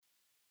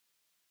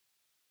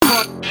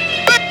Bass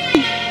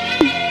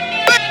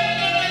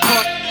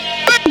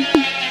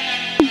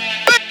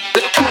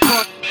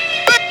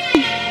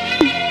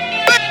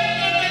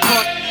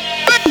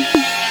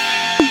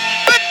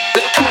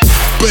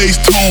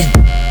tone,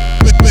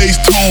 bass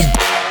tone,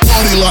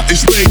 party like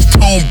it's bass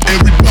tone.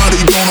 Everybody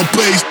gonna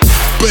bass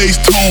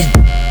tone,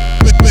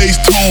 bass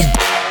tone,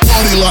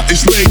 party like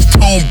it's bass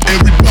tone.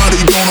 Everybody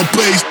gonna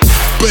bass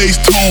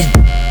tone,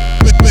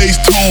 bass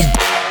tone,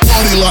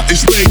 party like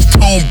it's bass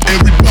tone.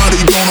 Everybody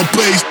gonna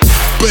bass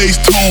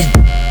tone,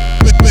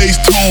 bass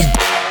tone,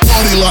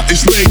 party like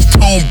it's bass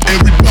tone.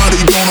 Everybody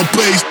gonna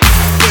bass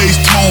tone, bass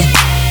tone,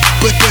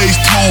 bass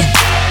tone,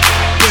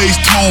 bass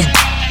tone.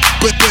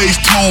 Bass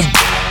tone,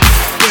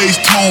 bass tone, bass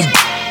tone,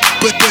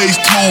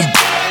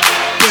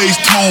 bass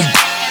tone,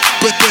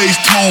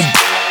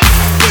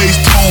 bass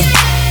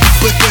tone,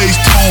 bass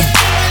tone,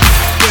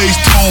 bass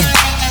tone,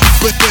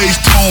 bass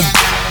tone,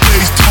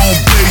 bass tone,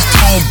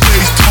 bass tone,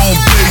 bass tone,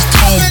 bass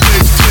tone,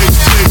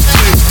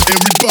 bass.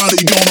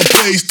 Everybody gonna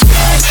bass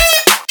tone.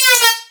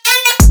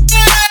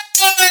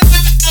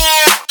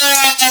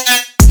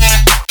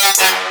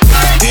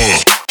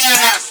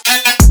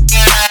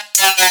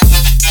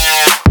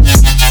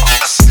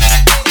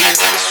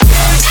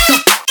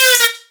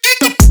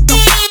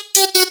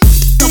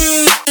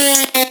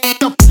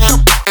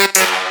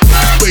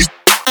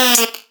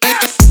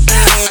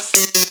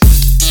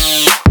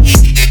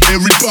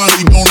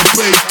 Everybody gonna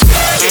play.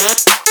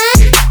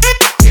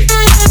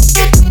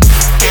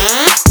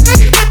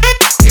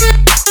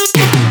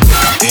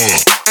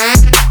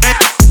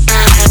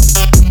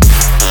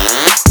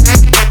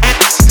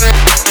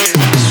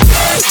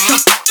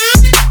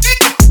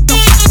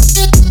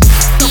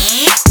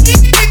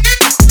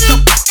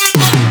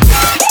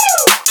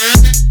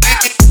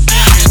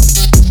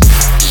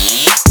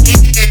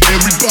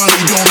 Everybody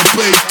gonna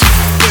play.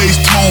 Bass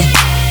tone,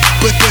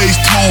 bass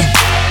tone,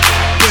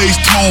 bass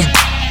tone.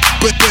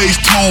 Bass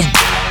tone,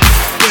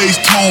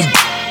 bass tone,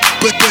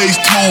 bass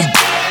tone,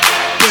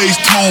 bass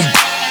tone,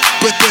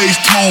 bass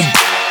tone,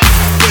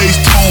 bass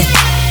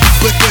tone,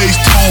 bass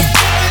tone,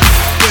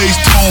 bass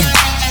tone,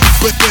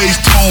 bass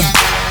tone,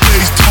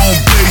 bass tone,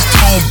 bass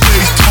tone,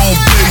 bass tone,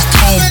 bass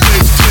tone,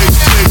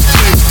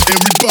 bass.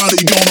 Everybody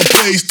gonna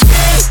bass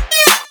tone.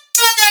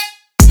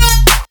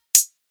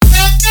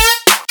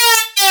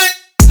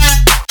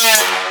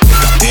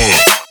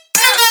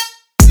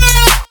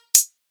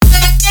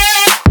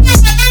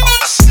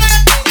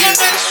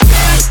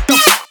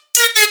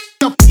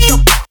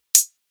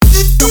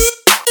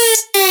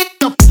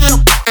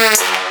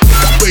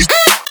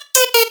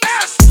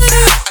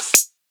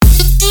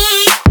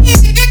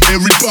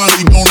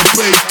 Everybody gonna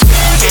play.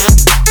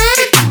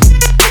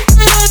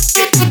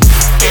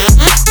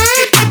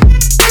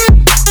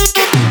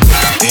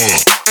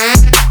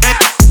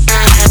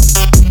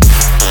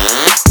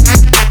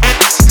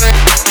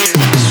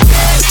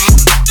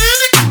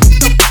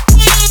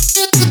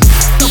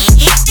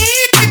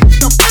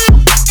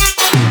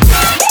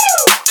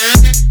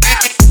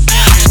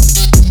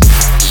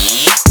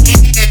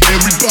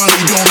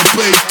 Everybody gonna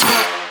play.